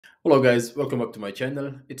Hello guys, welcome back to my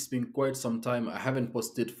channel. It's been quite some time. I haven't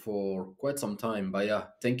posted for quite some time, but yeah,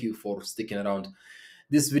 thank you for sticking around.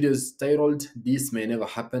 This video is titled "This May Never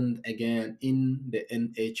Happen Again in the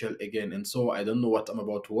NHL Again," and so I don't know what I'm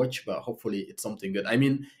about to watch, but hopefully it's something good. I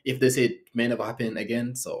mean, if they say it may never happen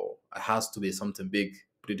again, so it has to be something big,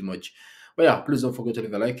 pretty much. But yeah, please don't forget to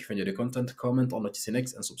leave a like if you enjoy the content, comment on what you see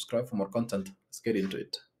next, and subscribe for more content. Let's get into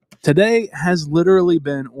it. Today has literally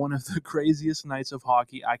been one of the craziest nights of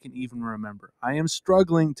hockey I can even remember. I am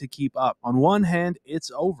struggling to keep up. On one hand,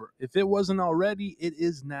 it's over. If it wasn't already, it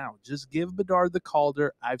is now. Just give Bedard the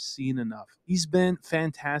Calder. I've seen enough. He's been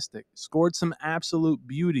fantastic. Scored some absolute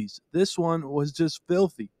beauties. This one was just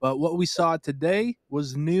filthy. But what we saw today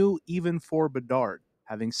was new even for Bedard.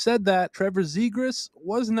 Having said that, Trevor Zegras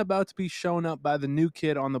wasn't about to be shown up by the new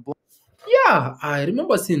kid on the block. Yeah, I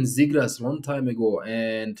remember seeing Zigras long time ago,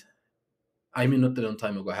 and I mean, not a long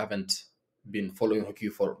time ago. I haven't been following hockey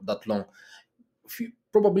for that long.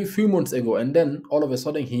 Probably a few months ago, and then all of a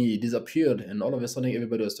sudden he disappeared, and all of a sudden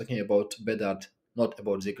everybody was talking about Bedard, not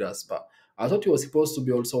about Zigras. But I thought he was supposed to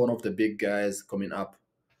be also one of the big guys coming up.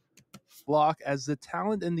 Block as the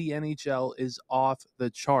talent in the NHL is off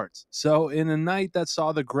the charts. So, in a night that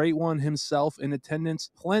saw the great one himself in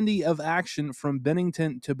attendance, plenty of action from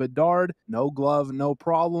Bennington to Bedard, no glove, no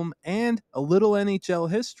problem, and a little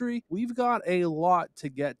NHL history, we've got a lot to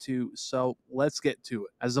get to, so let's get to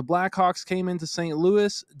it. As the Blackhawks came into St.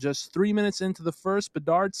 Louis, just 3 minutes into the first,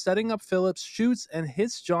 Bedard setting up Phillips, shoots and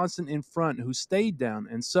hits Johnson in front, who stayed down,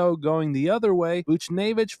 and so going the other way,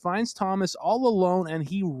 Buchnevich finds Thomas all alone and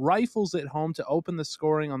he rifles it home to open the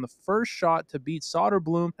scoring on the first shot to beat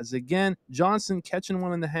Soderblom, as again, Johnson catching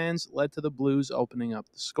one in the hands led to the Blues opening up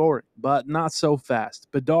the scoring. But not so fast.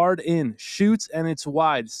 Bedard in, shoots and it's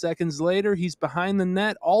wide. Seconds later, he's behind the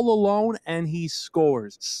net all alone and he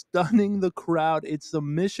scores, stunning the crowd. It's the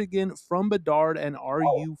Michigan from Bedard, and are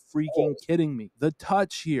you freaking kidding me? The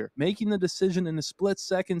touch here, making the decision in a split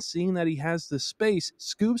second, seeing that he has the space,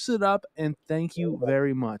 scoops it up, and thank you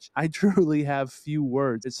very much. I truly have few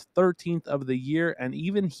words. It's 13th of the year, and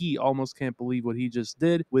even he almost can't believe what he just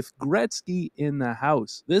did with Gretzky in the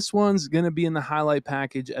house. This one's going to be in the highlight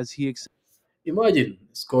package as he Imagine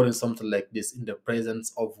scoring something like this in the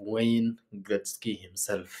presence of Wayne Gretzky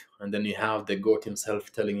himself, and then you have the goat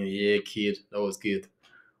himself telling you, "Yeah, kid, that was good."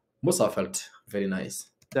 Must have felt very nice.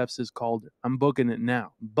 steps his Calder. I'm booking it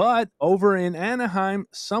now. But over in Anaheim,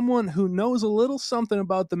 someone who knows a little something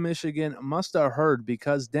about the Michigan must have heard,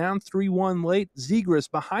 because down 3-1 late, Zegras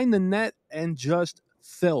behind the net and just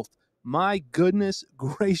filth. My goodness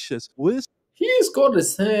gracious. With He scored the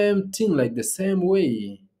same thing, like the same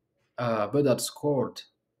way. But that scored.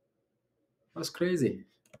 That's crazy.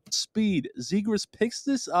 speed, Zegras picks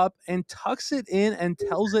this up and tucks it in and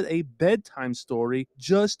tells it a bedtime story.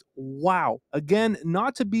 Just wow. Again,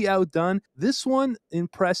 not to be outdone, this one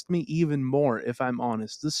impressed me even more, if I'm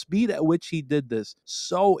honest. The speed at which he did this,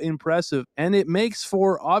 so impressive. And it makes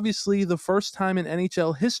for, obviously, the first time in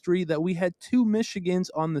NHL history that we had two Michigans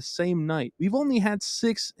on the same night. We've only had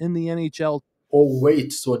 6 in the NHL. Oh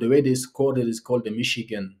wait, so the way they scored it is called the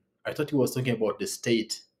Michigan. I thought he was talking about the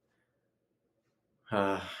state.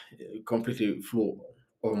 Uh, Completely flew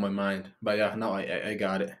over my mind. But yeah, now I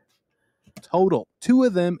got it. Total. 2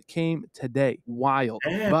 of them came today. Wild.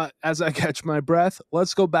 And But as I catch my breath,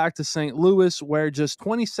 let's go back to St. Louis, where just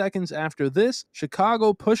 20 seconds after this,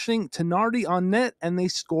 Chicago pushing Tenardi on net, and they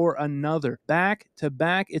score another. Back to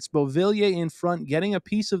back, it's Beauvillier in front, getting a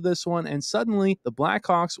piece of this one, and suddenly the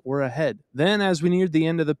Blackhawks were ahead. Then, as we neared the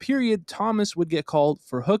end of the period, Thomas would get called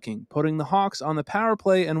for hooking, putting the Hawks on the power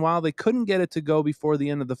play, and while they couldn't get it to go before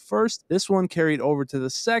the end of the first, this one carried over to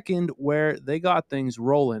the second, where they got things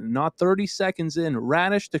rolling. Not 30 seconds in,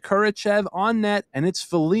 Radish to Kurichev on net, and it's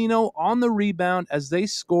Foligno on the rebound as they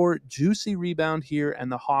score. Juicy rebound here,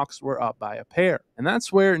 and the Hawks were up by a pair. And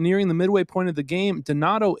that's where, nearing the midway point of the game,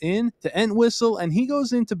 Donato in to Entwistle, and he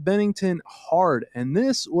goes into Bennington hard. And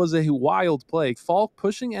this was a wild play. Falk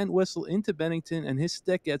pushing Entwistle into Bennington, and his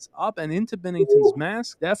stick gets up and into Bennington's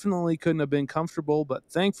mask. Definitely couldn't have been comfortable, but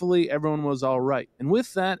thankfully everyone was all right. And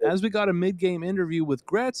with that, as we got a mid-game interview with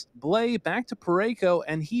Gretz, Blay back to Parayko,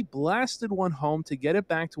 and he blasted one home to get it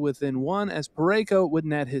back to within 1 as Parayko would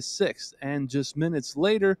net his 6th. And just minutes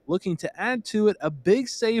later, looking to add to it, a big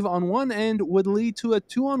save on one end would lead lead to a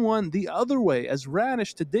 2-on-1 the other way as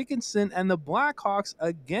Radish to Dickinson and the Blackhawks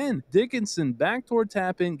again. Dickinson backdoor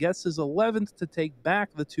tap in gets his 11th to take back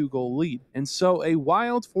the 2-goal lead. And so a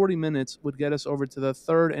wild 40 minutes would get us over to the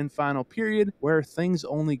third and final period where things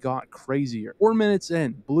only got crazier. 4 minutes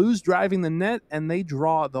in, Blues driving the net and they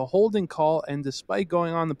draw the holding call, and despite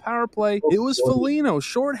going on the power play, it was Foligno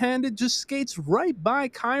shorthanded, just skates right by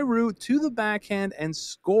Kyrou to the backhand and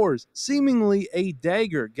scores, seemingly a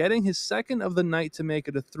dagger, getting his second of the night to make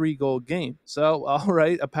it a 3-goal game. So,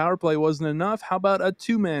 alright, a power play wasn't enough. How about a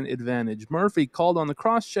 2-man advantage? Murphy, called on the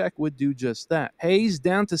cross-check, would do just that. Hayes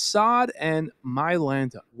down to Saad and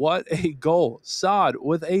Mylanta. What a goal. Saad,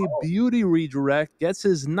 with a beauty redirect, gets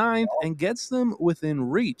his 9th and gets them within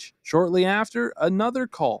reach. Shortly after, another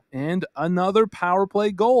call and another power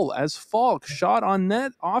play goal as Falk shot on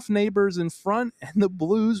net off neighbors in front, and the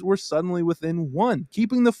Blues were suddenly within 1.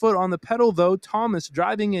 Keeping the foot on the pedal though, Thomas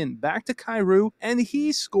driving in back to Kyrou, and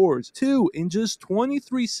he scores 2 in just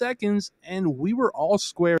 23 seconds, and we were all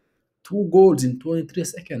square. 2 goals in 23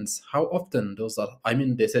 seconds. How often does that? I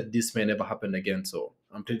mean, they said this may never happen again, so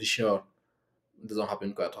I'm pretty sure it doesn't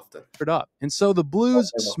happen quite often. Up. And so the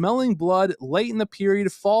Blues smelling blood late in the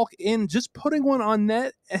period, Falk in just putting one on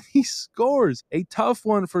net, and he scores. A tough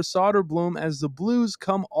one for Soderblom as the Blues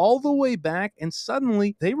come all the way back, and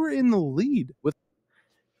suddenly they were in the lead.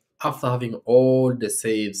 After having all the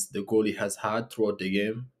saves the goalie has had throughout the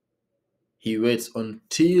game, he waits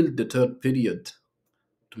until the third period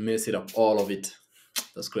to mess it up, all of it.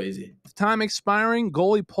 That's crazy. Time expiring,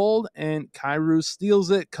 goalie pulled, and Kyrou steals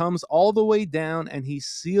it, comes all the way down, and he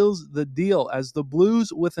seals the deal as the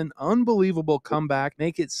Blues, with an unbelievable comeback,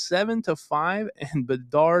 make it 7-5, and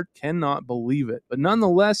Bedard cannot believe it. But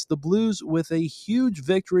nonetheless, the Blues, with a huge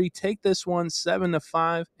victory, take this one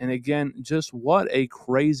 7-5, and again, just what a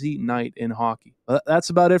crazy night in hockey. But that's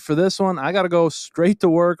about it for this one. I got to go straight to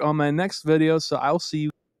work on my next video, so I'll see you.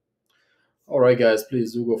 Alright guys,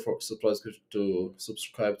 please do go for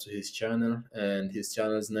subscribe to his channel, and his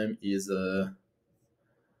channel's name is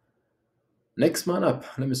Next Man Up.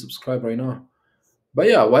 Let me subscribe right now. But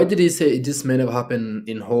yeah, why did he say this may never happen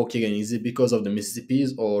in hockey again? Is it because of the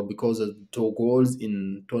Mississippis, or because of 2 goals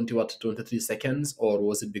in 23 seconds, or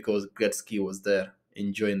was it because Gretzky was there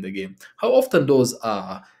enjoying the game? How often those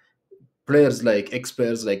players like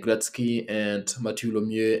ex-players like Gretzky and Mathieu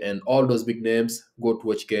Lemieux and all those big names go to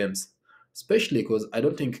watch games? Especially because I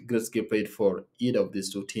don't think Gretzky played for either of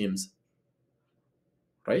these 2 teams,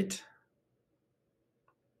 right?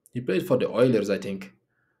 He played for the Oilers, I think.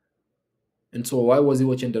 And so why was he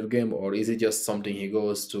watching their game, or is it just something he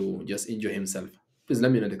goes to just enjoy himself? Please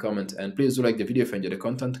let me know in the comment, and please do like the video if you enjoy the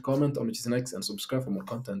content, comment on which is next, and subscribe for more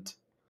content.